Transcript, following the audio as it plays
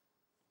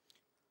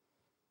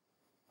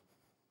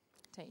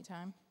Take your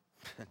time.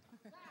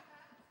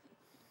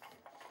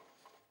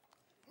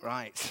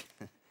 Right,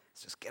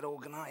 let's just get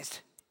organized.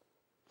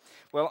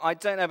 Well, I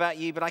don't know about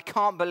you, but I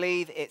can't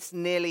believe it's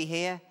nearly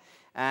here.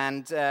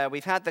 And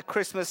we've had the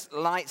Christmas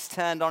lights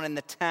turned on in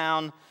the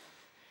town.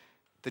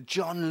 The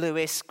John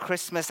Lewis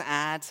Christmas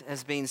ad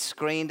has been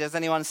screened. Has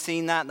anyone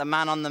seen that? The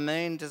Man on the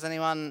Moon? Does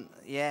anyone?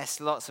 Yes,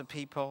 lots of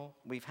people.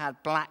 We've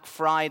had Black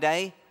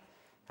Friday.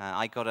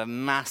 I got a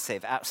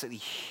massive, absolutely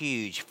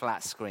huge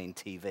flat screen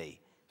TV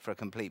for a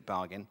complete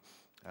bargain.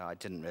 I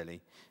didn't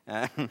really.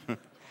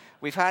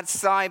 We've had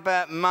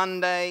Cyber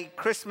Monday.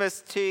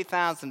 Christmas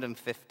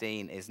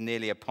 2015 is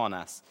nearly upon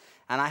us.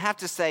 And I have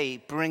to say,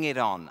 bring it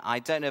on. I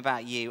don't know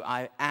about you,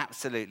 I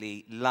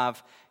absolutely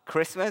love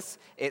Christmas.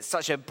 It's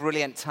such a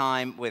brilliant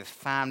time with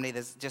family.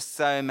 There's just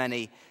so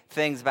many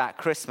things about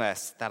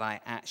Christmas that I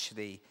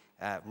actually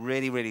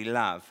really, really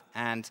love.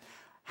 And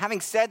having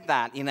said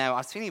that, I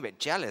was feeling a bit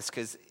jealous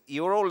because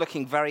you're all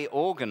looking very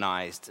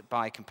organized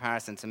by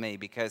comparison to me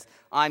because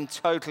I'm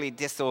totally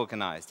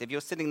disorganized. If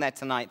you're sitting there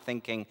tonight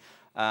thinking,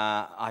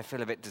 I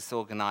feel a bit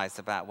disorganized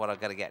about what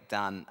I've got to get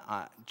done,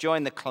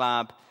 join the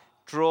club,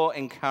 draw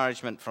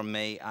encouragement from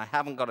me. I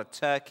haven't got a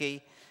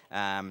turkey.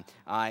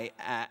 I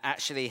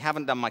actually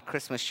haven't done my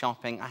Christmas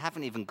shopping. I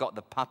haven't even got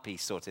the puppy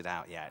sorted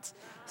out yet.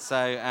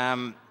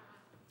 So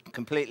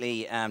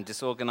completely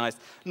disorganized.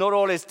 Not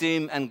all is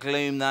doom and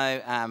gloom,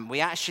 though.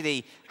 We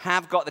actually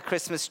have got the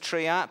Christmas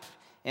tree up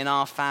in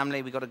our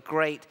family. We got a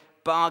great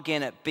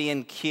bargain at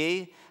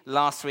B&Q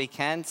last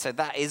weekend, so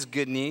that is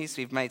good news.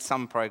 We've made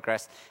some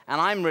progress, and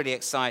I'm really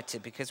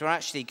excited because we're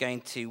actually going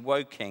to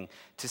Woking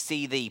to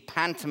see the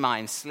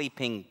pantomime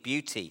Sleeping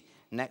Beauty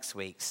next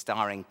week,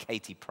 starring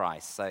Katie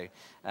Price. So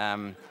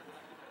I'm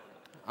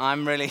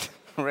really,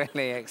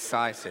 really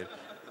excited.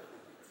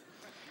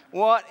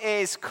 What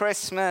is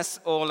Christmas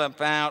all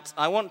about?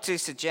 I want to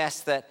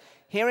suggest that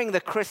hearing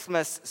the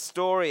Christmas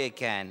story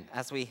again,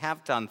 as we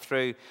have done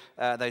through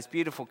those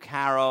beautiful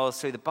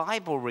carols, through the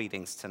Bible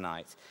readings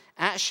tonight,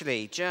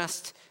 actually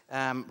just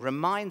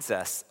reminds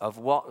us of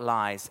what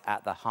lies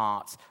at the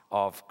heart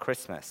of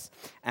Christmas.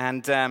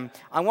 And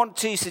I want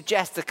to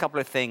suggest a couple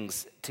of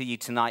things to you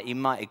tonight. You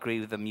might agree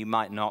with them, you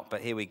might not,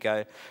 but here we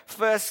go.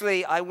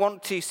 Firstly, I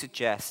want to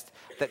suggest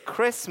that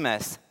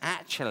Christmas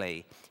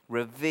actually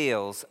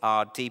reveals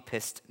our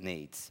deepest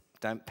needs.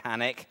 Don't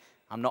panic.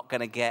 I'm not going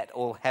to get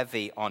all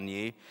heavy on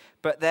you.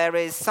 But there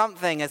is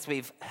something, as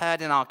we've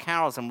heard in our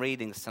carols and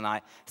readings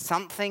tonight,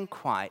 something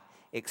quite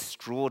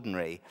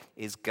extraordinary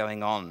is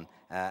going on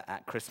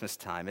at Christmas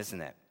time,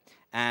 isn't it?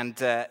 And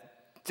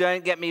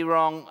don't get me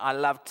wrong, I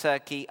love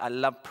turkey, I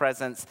love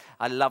presents,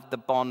 I love the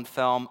Bond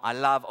film, I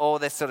love all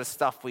this sort of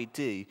stuff we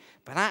do.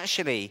 But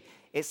actually,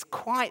 it's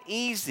quite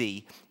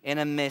easy in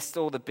amidst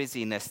all the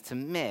busyness to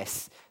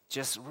miss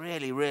just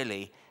really,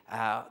 really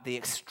the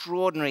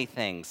extraordinary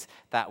things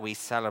that we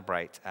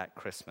celebrate at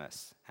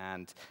Christmas.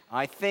 And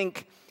I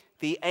think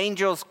the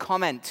angel's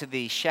comment to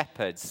the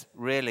shepherds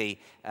really,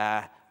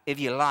 if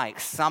you like,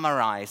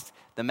 summarized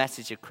the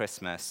message of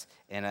Christmas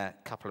in a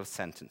couple of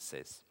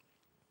sentences.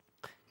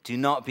 Do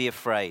not be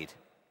afraid.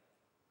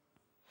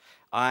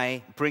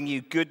 I bring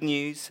you good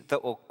news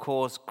that will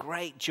cause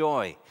great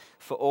joy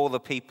for all the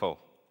people.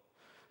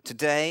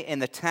 Today, in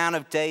the town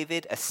of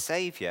David, a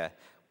Savior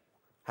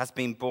has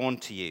been born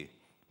to you.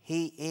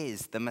 He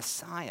is the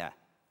Messiah,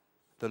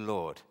 the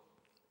Lord.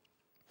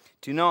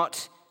 Do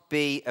not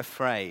be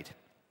afraid.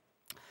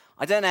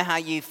 I don't know how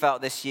you felt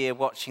this year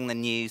watching the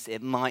news.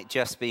 It might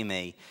just be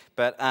me.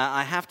 But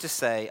I have to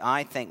say,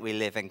 I think we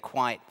live in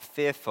quite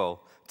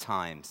fearful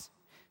times.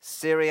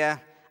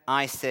 Syria,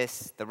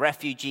 ISIS, the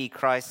refugee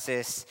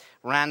crisis,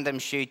 random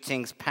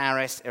shootings,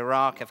 Paris,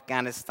 Iraq,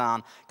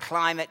 Afghanistan,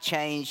 climate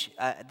change,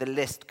 the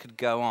list could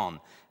go on,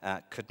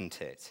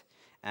 couldn't it?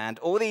 And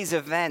all these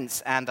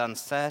events and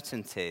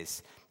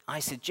uncertainties, I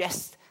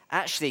suggest,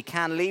 actually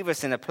can leave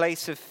us in a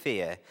place of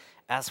fear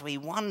as we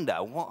wonder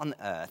what on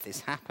earth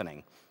is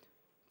happening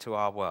to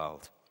our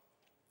world.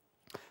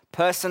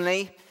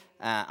 Personally,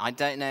 I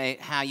don't know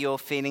how you're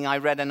feeling. I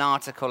read an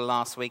article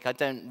last week. I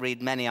don't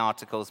read many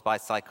articles by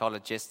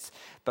psychologists,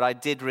 but I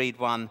did read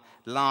one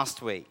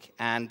last week.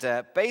 And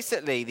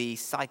basically, the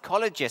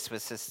psychologist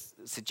was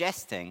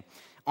suggesting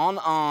on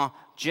our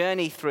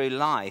journey through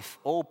life,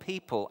 all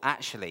people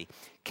actually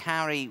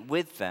carry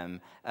with them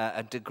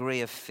a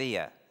degree of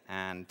fear.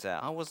 And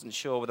I wasn't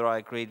sure whether I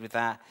agreed with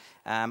that.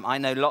 I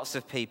know lots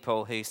of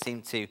people who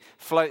seem to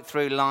float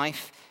through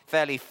life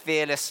fairly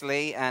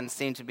fearlessly and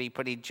seem to be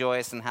pretty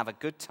joyous and have a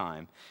good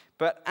time.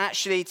 But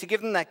actually, to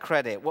give them their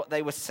credit, what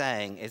they were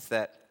saying is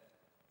that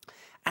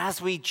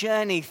as we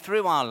journey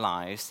through our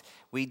lives,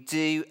 we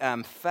do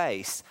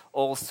face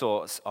all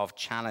sorts of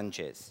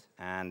challenges.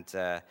 And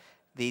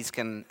these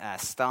can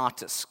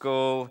start at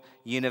school,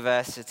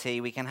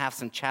 university. We can have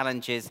some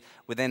challenges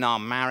within our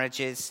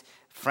marriages,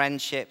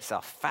 friendships,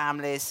 our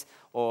families,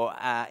 or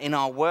in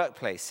our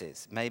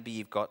workplaces. Maybe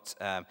you've got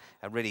a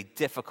really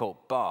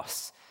difficult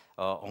boss,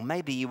 or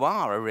maybe you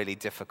are a really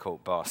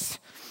difficult boss.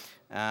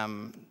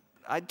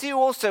 I do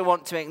also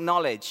want to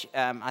acknowledge,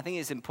 I think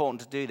it's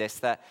important to do this,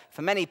 that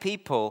for many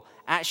people,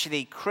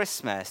 actually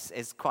Christmas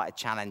is quite a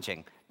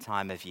challenging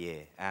time of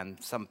year,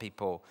 and some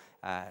people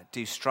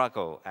do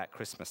struggle at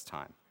Christmas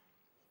time.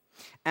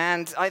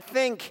 And I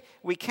think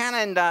we can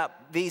end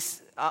up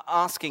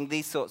asking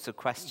these sorts of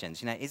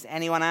questions. Is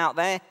anyone out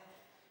there?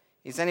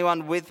 Is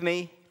anyone with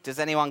me? Does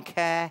anyone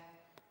care?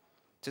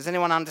 Does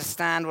anyone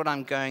understand what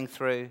I'm going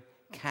through?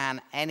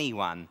 Can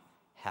anyone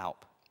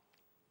help?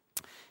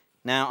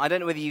 Now, I don't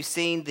know whether you've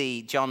seen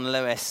the John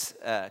Lewis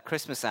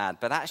Christmas ad,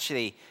 but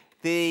actually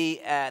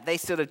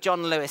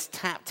John Lewis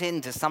tapped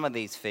into some of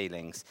these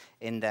feelings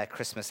in their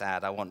Christmas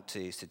ad I want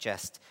to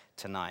suggest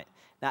tonight.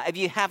 Now, if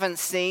you haven't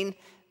seen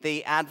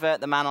the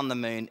advert, The Man on the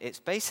Moon, it's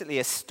basically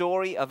a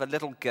story of a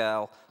little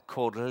girl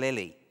called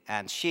Lily.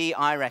 And she,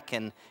 I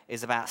reckon,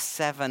 is about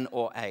 7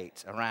 or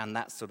 8, around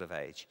that sort of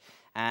age.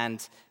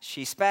 And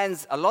she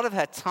spends a lot of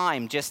her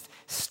time just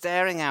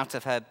staring out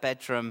of her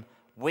bedroom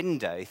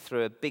window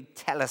through a big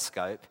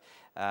telescope,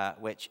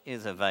 which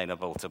is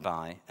available to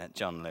buy at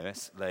John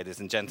Lewis,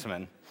 ladies and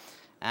gentlemen.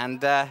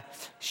 And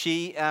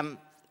she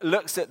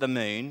looks at the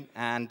moon,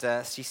 and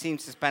she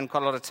seems to spend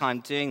quite a lot of time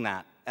doing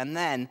that. And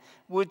then,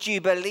 would you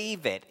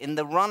believe it, in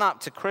the run-up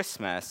to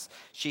Christmas,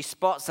 she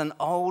spots an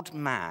old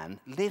man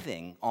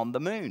living on the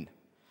moon,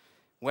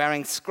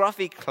 wearing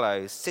scruffy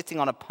clothes, sitting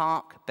on a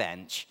park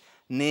bench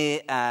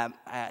near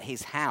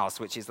his house,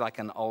 which is like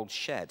an old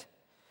shed.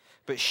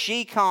 But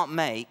she can't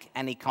make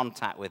any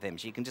contact with him.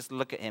 She can just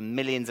look at him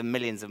millions and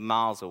millions of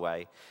miles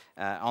away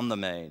on the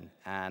moon.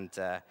 And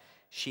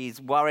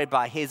she's worried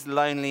by his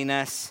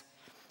loneliness.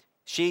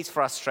 She's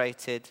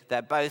frustrated.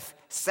 They're both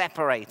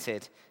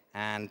separated.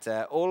 And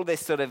all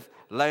this sort of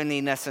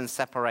loneliness and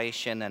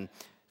separation and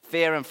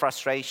fear and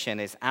frustration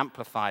is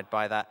amplified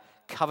by that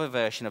cover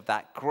version of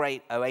that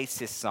great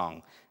Oasis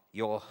song,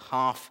 You're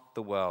Half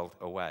the World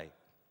Away.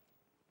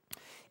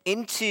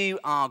 Into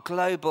our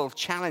global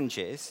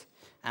challenges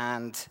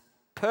and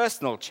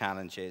personal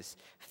challenges,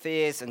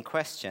 fears and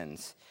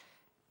questions,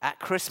 at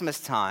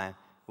Christmas time,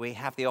 we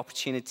have the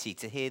opportunity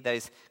to hear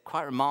those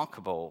quite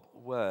remarkable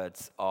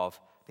words of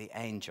the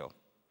angel.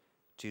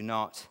 Do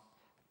not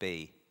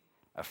be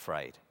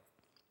afraid.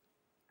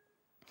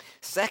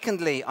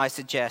 Secondly, I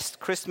suggest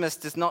Christmas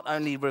does not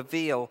only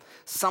reveal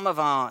some of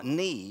our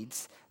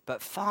needs,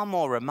 but far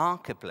more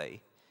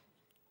remarkably,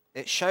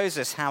 it shows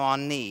us how our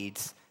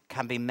needs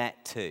can be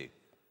met too.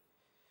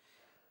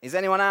 Is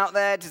anyone out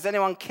there? Does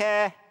anyone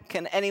care?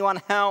 Can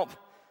anyone help?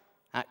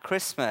 At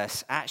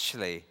Christmas,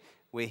 actually,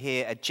 we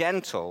hear a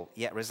gentle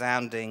yet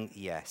resounding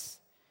yes.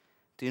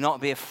 Do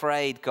not be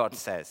afraid, God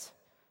says.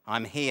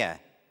 I'm here.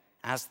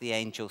 As the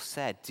angel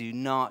said, do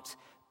not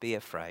be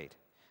afraid.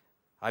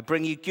 I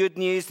bring you good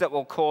news that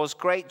will cause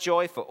great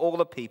joy for all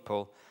the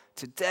people.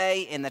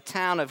 Today, in the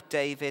town of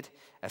David,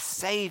 a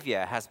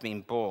Savior has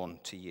been born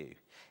to you.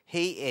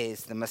 He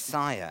is the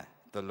Messiah,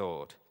 the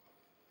Lord.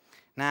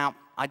 Now,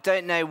 I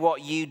don't know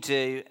what you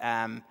do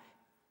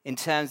in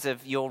terms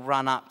of your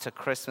run-up to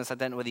Christmas. I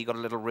don't know whether you've got a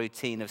little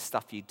routine of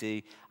stuff you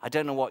do. I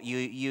don't know what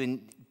you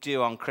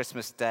do on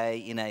Christmas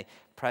Day,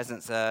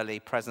 presents early,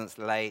 presents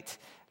late,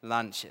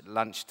 lunch at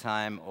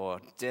lunchtime or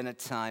dinner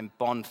time,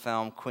 Bond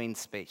film, Queen's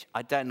speech.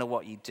 I don't know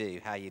what you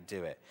do, how you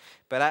do it.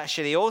 But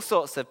actually, all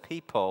sorts of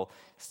people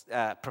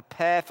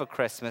prepare for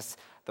Christmas,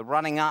 the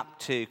running up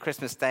to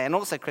Christmas Day, and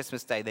also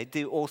Christmas Day. They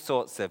do all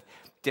sorts of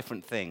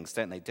different things,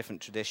 don't they?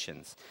 Different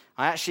traditions.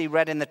 I actually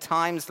read in the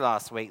Times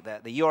last week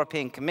that the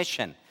European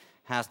Commission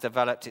has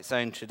developed its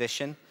own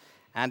tradition,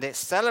 and it's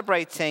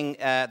celebrating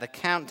the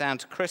countdown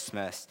to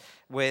Christmas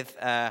with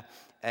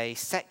a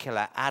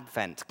secular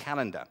Advent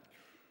calendar.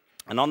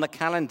 And on the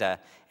calendar,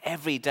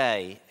 every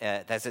day,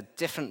 there's a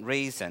different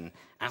reason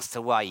as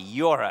to why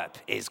Europe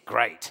is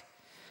great.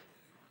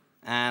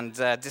 And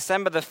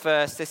December the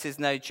 1st, this is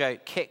no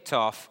joke, kicked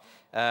off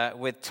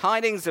with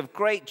tidings of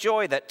great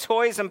joy that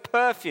toys and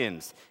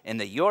perfumes in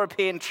the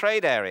European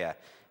trade area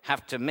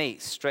have to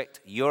meet strict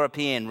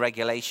European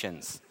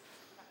regulations.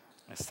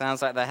 It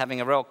sounds like they're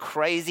having a real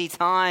crazy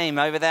time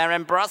over there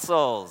in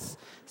Brussels.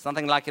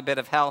 Something like a bit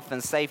of health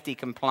and safety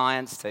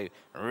compliance to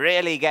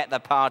really get the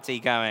party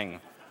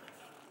going.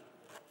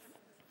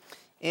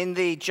 In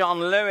the John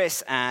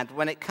Lewis ad,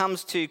 when it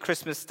comes to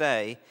Christmas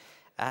Day,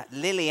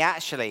 Lily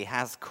actually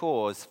has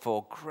cause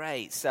for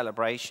great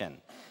celebration.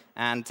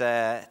 And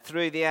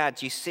through the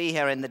ad, you see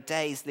her in the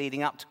days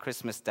leading up to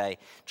Christmas Day,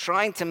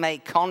 trying to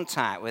make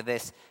contact with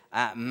this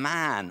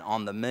man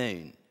on the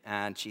moon.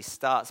 And she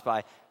starts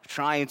by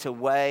trying to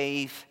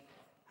wave.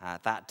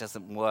 That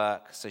doesn't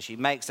work. So she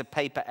makes a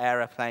paper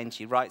aeroplane.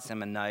 She writes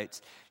him a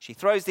note. She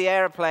throws the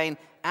aeroplane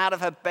out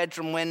of her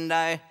bedroom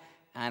window,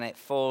 and it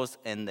falls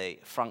in the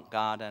front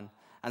garden.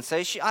 And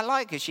so I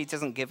like her. She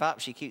doesn't give up.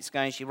 She keeps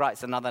going. She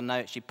writes another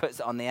note. She puts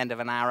it on the end of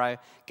an arrow,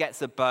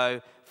 gets a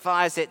bow,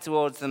 fires it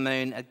towards the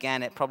moon.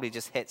 Again, it probably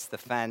just hits the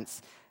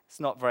fence. It's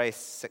not very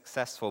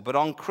successful. But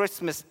on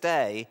Christmas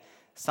Day,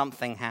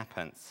 something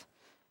happens.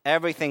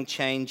 Everything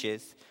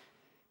changes.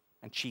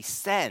 And she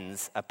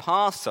sends a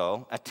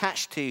parcel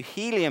attached to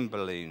helium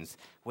balloons,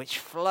 which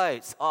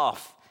floats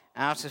off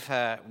out of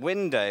her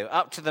window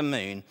up to the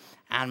moon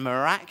and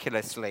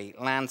miraculously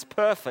lands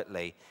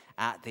perfectly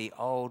at the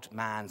old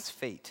man's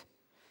feet.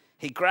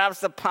 He grabs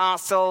the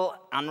parcel,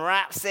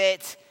 unwraps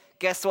it.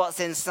 Guess what's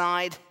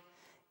inside?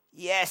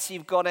 Yes,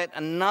 you've got it.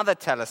 Another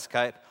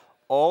telescope,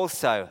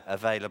 also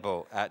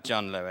available at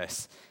John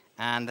Lewis.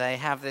 And they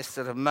have this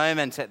sort of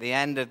moment at the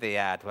end of the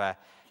ad where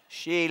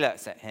she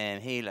looks at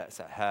him, he looks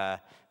at her.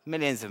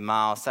 Millions of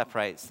miles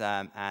separates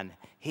them, and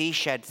he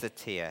sheds a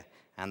tear.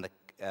 And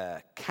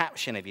the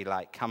caption, if you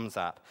like, comes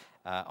up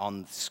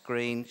on the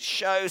screen.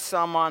 Show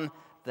someone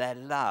they're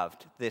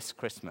loved this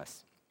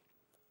Christmas.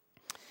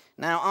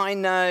 Now, I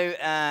know,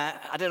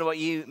 I don't know what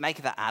you make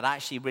of that ad. I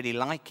actually really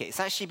like it. It's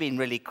actually been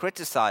really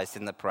criticized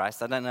in the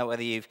press. I don't know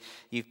whether you've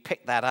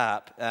picked that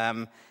up.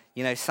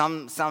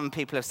 Some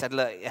people have said,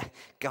 look,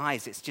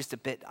 guys, it's just a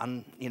bit,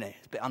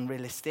 it's a bit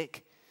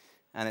unrealistic.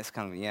 And it's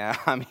kind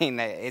of,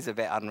 it is a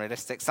bit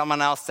unrealistic.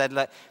 Someone else said,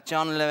 look,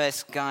 John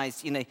Lewis,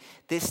 guys,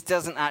 this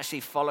doesn't actually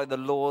follow the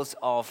laws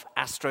of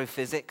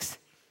astrophysics.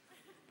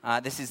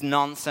 This is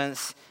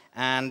nonsense.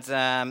 And,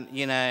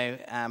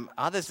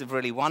 others have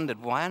really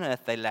wondered why on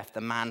earth they left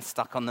the man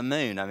stuck on the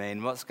moon. I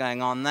mean, what's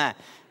going on there?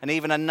 And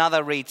even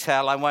another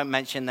retail, I won't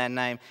mention their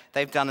name,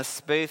 they've done a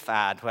spoof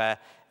ad where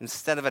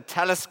instead of a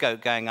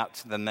telescope going up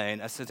to the moon,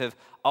 a sort of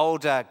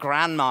older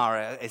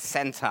grandma is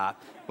sent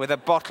up with a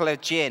bottle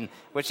of gin,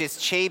 which is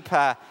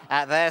cheaper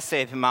at their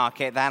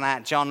supermarket than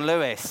at John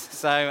Lewis.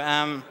 So,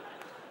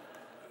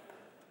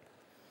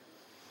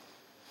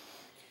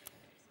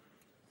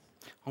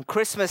 on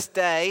Christmas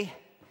Day,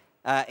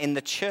 in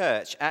the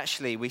church,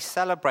 actually, we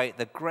celebrate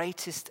the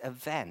greatest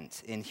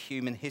event in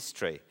human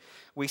history.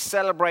 We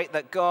celebrate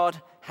that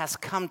God has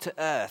come to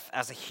earth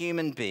as a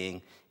human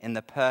being in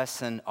the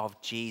person of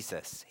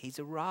Jesus. He's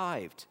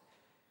arrived.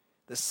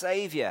 The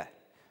Savior,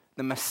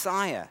 the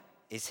Messiah,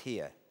 is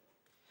here.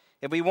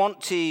 If we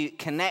want to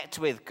connect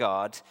with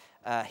God,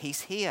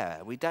 he's here.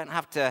 We don't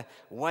have to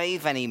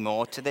wave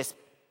anymore to this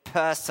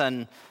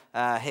person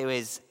who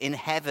is in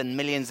heaven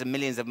millions and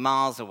millions of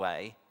miles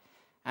away.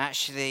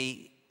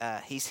 Actually,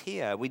 he's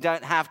here. We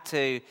don't have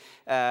to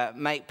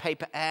make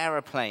paper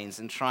aeroplanes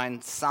and try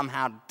and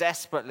somehow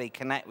desperately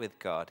connect with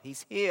God.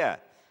 He's here.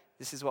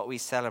 This is what we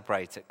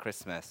celebrate at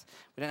Christmas.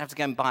 We don't have to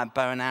go and buy a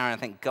bow and arrow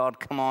and think, God,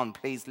 come on,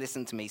 please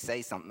listen to me,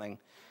 say something.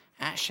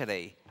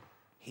 Actually,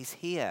 he's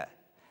here.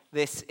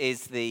 This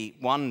is the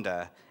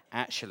wonder,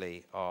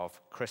 actually,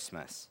 of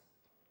Christmas.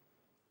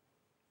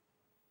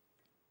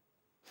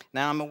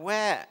 Now, I'm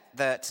aware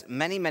that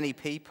many, many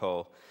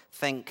people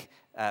think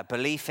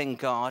belief in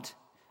God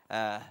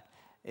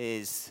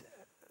is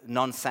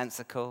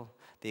nonsensical.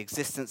 The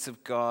existence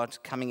of God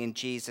coming in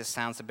Jesus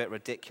sounds a bit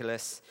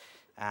ridiculous.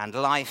 And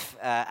life,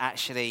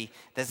 actually,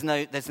 there's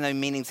no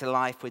meaning to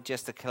life. We're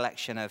just a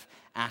collection of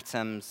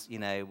atoms.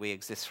 We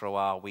exist for a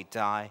while, we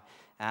die.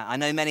 I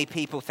know many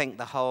people think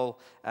the whole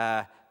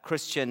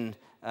Christian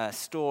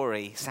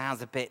story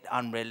sounds a bit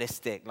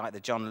unrealistic, like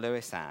the John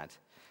Lewis ad.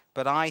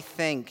 But I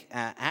think,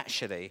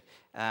 actually,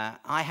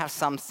 I have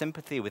some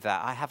sympathy with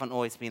that. I haven't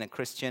always been a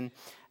Christian.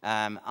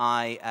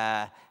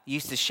 I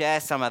used to share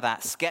some of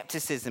that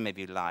skepticism, if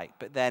you like.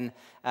 But then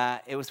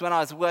it was when I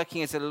was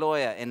working as a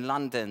lawyer in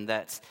London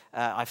that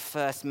I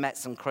first met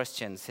some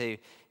Christians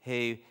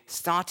who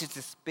started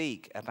to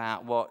speak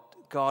about what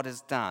God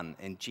has done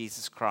in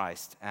Jesus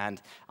Christ.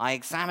 And I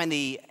examined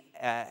the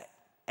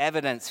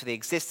evidence for the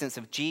existence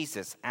of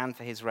Jesus and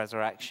for his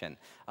resurrection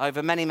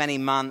over many, many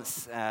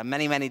months,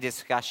 many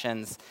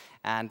discussions,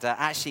 and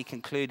actually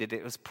concluded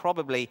it was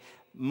probably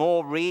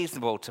more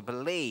reasonable to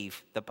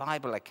believe the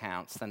Bible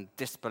accounts than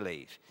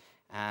disbelieve.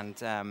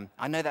 And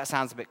I know that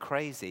sounds a bit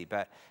crazy,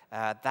 but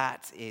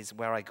that is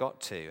where I got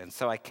to. And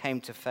so I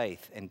came to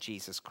faith in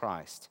Jesus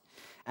Christ.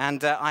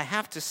 And I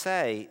have to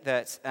say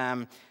that,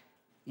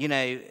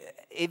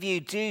 if you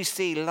do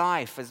see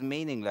life as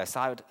meaningless,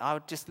 I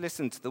would just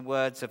listen to the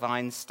words of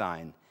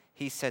Einstein.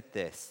 He said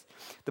this: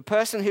 the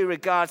person who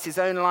regards his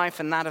own life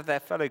and that of their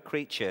fellow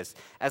creatures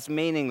as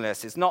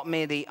meaningless is not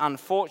merely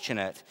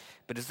unfortunate,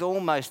 but is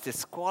almost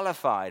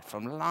disqualified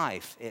from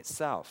life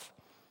itself.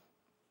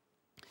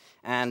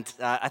 And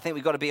I think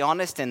we've got to be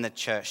honest in the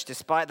church,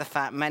 despite the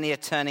fact many are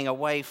turning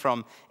away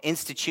from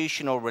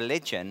institutional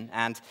religion,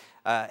 and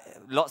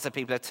lots of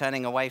people are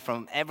turning away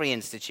from every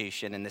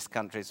institution in this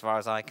country, as far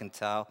as I can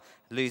tell,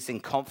 losing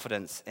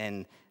confidence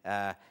in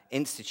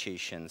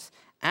institutions.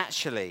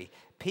 Actually,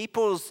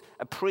 people's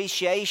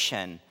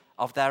appreciation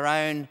of their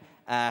own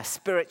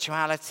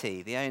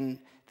spirituality, the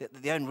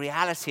own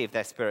reality of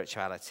their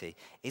spirituality,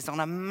 is on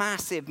a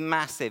massive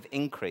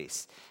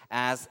increase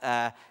as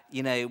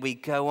we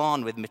go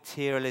on with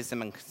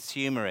materialism and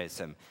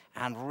consumerism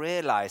and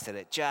realize that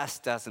it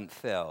just doesn't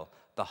fill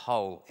the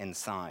hole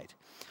inside.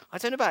 I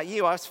don't know about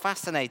you, I was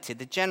fascinated.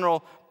 The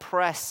general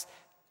press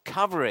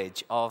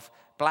coverage of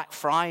Black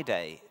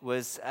Friday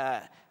was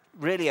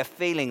really a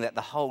feeling that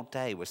the whole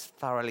day was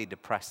thoroughly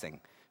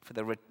depressing. For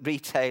the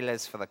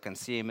retailers, for the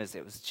consumers,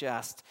 it was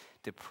just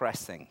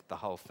depressing, the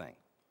whole thing.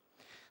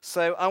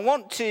 So I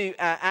want to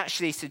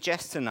actually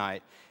suggest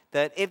tonight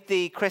that if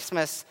the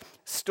Christmas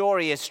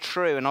story is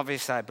true, and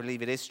obviously I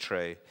believe it is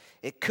true,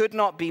 it could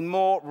not be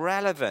more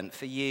relevant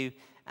for you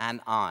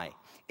and I.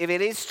 If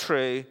it is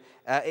true,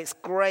 it's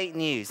great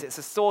news. It's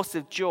a source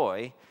of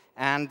joy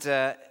and,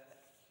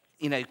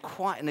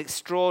 quite an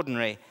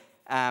extraordinary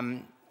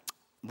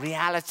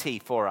reality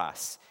for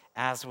us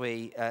as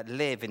we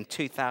live in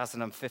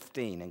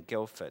 2015 in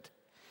Guildford.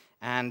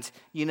 And,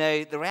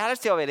 the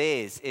reality of it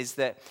is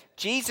that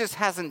Jesus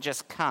hasn't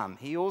just come.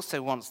 He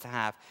also wants to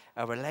have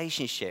a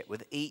relationship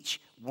with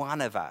each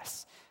one of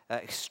us,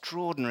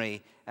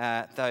 extraordinary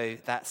though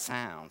that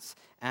sounds.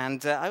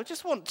 And I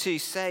just want to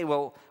say,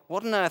 well,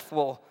 what on earth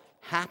will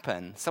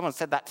happen? Someone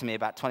said that to me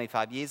about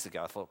 25 years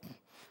ago. I thought,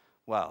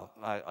 well,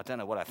 I don't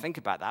know what I think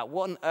about that.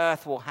 What on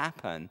earth will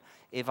happen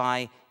if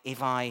I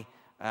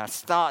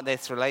start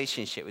this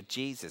relationship with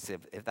Jesus,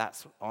 if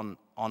that's on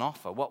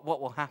offer? What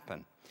will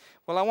happen?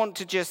 Well, I want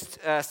to just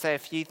say a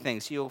few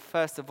things. You'll,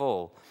 first of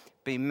all,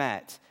 be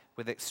met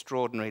with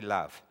extraordinary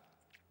love.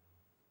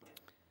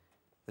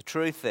 The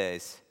truth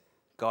is,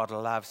 God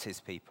loves his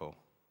people,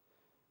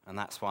 and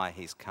that's why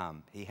he's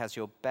come. He has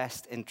your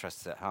best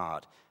interests at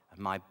heart, and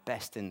my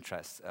best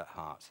interests at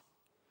heart.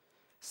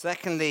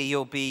 Secondly,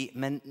 you'll be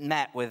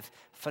met with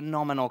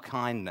phenomenal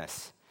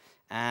kindness.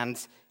 And,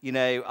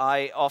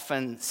 I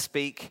often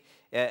speak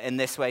in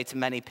this way to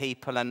many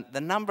people, and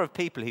the number of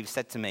people who've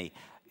said to me,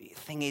 the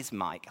thing is,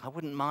 Mike, I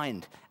wouldn't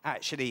mind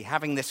actually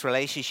having this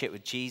relationship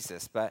with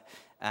Jesus, but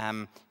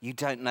you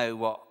don't know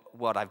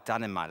what I've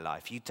done in my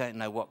life. You don't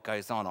know what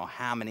goes on or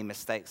how many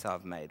mistakes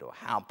I've made or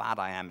how bad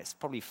I am. It's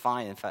probably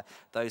fine for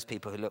those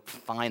people who look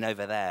fine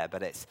over there,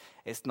 but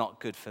it's not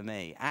good for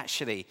me.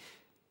 Actually,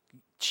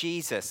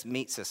 Jesus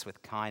meets us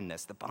with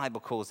kindness. The Bible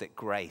calls it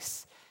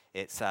grace.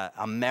 It's a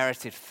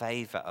unmerited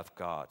favor of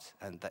God,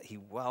 and that he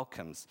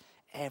welcomes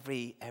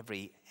every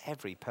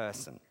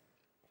person.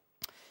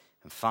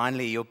 And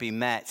finally, you'll be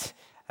met,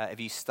 if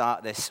you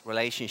start this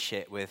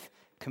relationship, with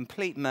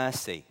complete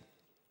mercy.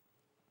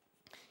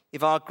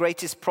 If our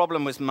greatest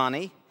problem was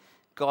money,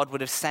 God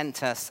would have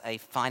sent us a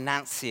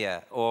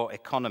financier or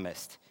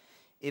economist.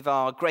 If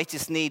our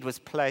greatest need was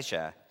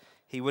pleasure,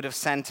 he would have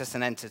sent us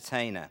an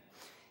entertainer.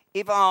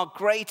 If our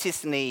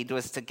greatest need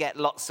was to get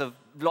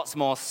lots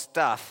more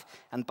stuff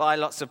and buy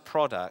lots of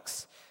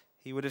products,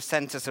 he would have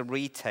sent us a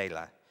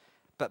retailer.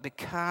 But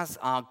because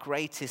our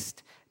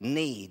greatest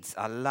needs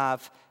are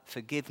love,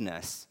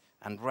 forgiveness,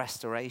 and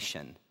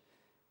restoration,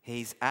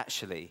 he's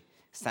actually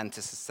sent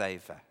us a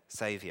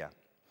savior.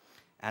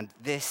 And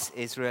this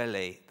is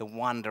really the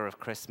wonder of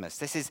Christmas.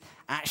 This is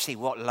actually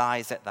what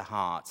lies at the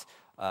heart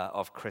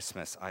of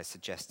Christmas, I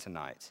suggest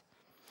tonight.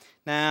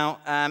 Now,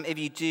 if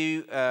you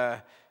do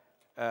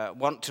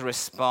want to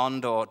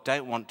respond or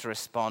don't want to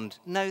respond,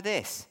 know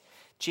this.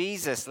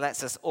 Jesus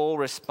lets us all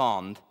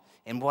respond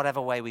in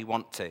whatever way we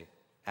want to.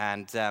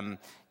 And,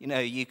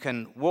 you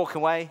can walk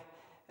away.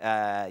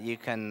 You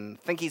can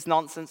think he's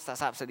nonsense.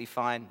 That's absolutely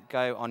fine.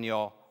 Go on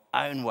your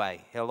own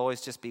way. He'll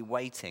always just be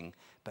waiting,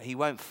 but he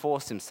won't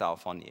force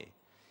himself on you.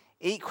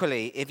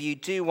 Equally, if you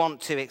do want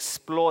to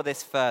explore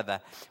this further,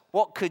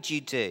 what could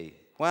you do?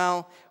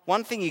 Well,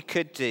 one thing you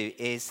could do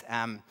is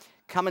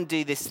come and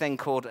do this thing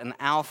called an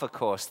Alpha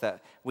course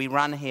that we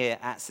run here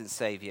at St.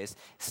 Saviour's.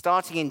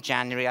 Starting in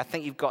January, I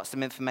think you've got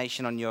some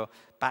information on your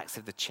backs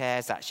of the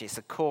chairs, actually. It's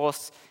a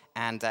course,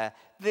 and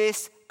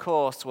this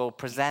course will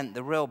present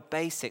the real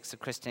basics of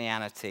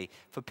Christianity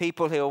for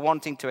people who are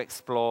wanting to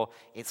explore.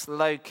 It's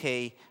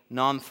low-key,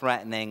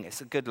 non-threatening, it's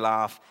a good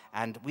laugh,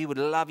 and we would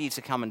love you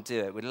to come and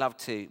do it. We'd love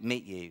to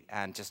meet you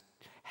and just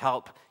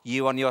help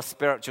you on your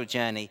spiritual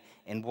journey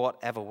in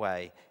whatever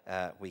way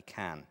we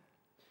can.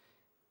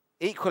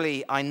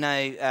 Equally, I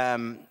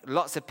know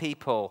lots of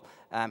people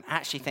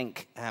actually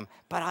think,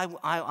 but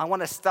I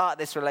want to start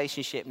this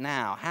relationship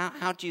now.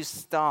 How do you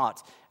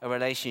start a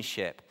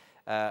relationship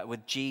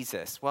with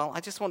Jesus? Well,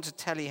 I just want to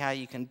tell you how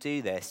you can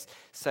do this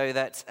so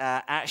that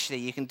actually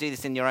you can do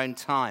this in your own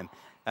time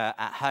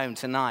at home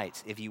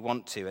tonight if you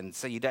want to, and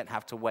so you don't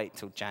have to wait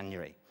till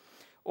January.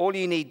 All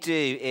you need to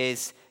do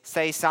is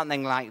say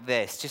something like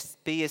this.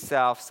 Just be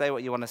yourself, say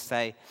what you want to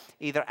say,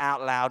 either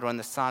out loud or in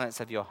the silence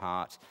of your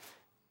heart.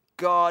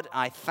 God,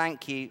 I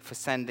thank you for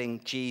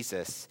sending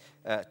Jesus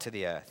to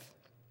the earth.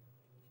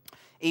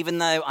 Even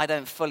though I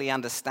don't fully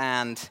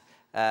understand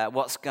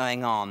what's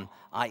going on,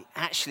 I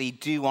actually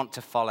do want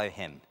to follow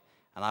him.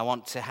 And I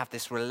want to have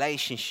this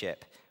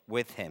relationship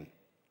with him.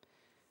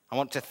 I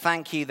want to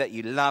thank you that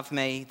you love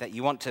me, that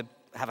you want to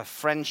have a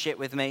friendship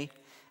with me.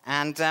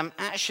 And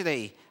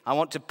actually, I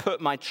want to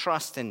put my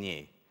trust in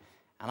you.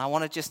 And I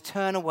want to just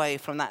turn away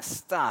from that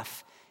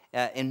stuff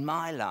in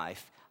my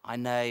life I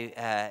know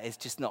is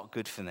just not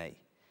good for me.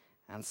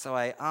 And so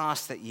I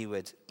ask that you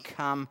would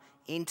come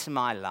into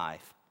my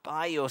life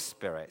by your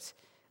Spirit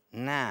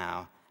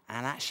now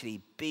and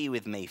actually be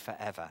with me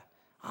forever.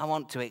 I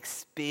want to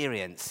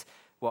experience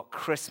what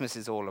Christmas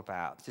is all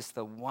about, just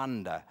the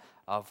wonder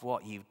of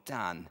what you've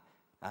done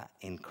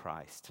in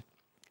Christ.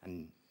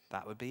 And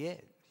that would be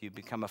it. You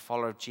become a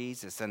follower of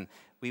Jesus, and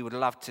we would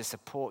love to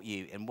support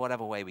you in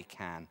whatever way we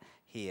can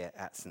here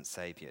at St.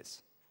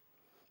 Saviour's.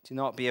 Do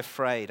not be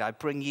afraid. I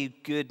bring you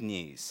good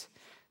news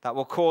that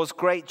will cause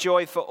great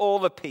joy for all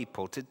the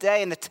people.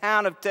 Today in the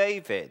town of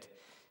David,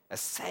 a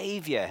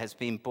Savior has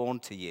been born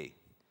to you.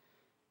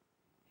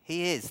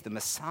 He is the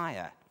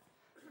Messiah,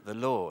 the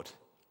Lord.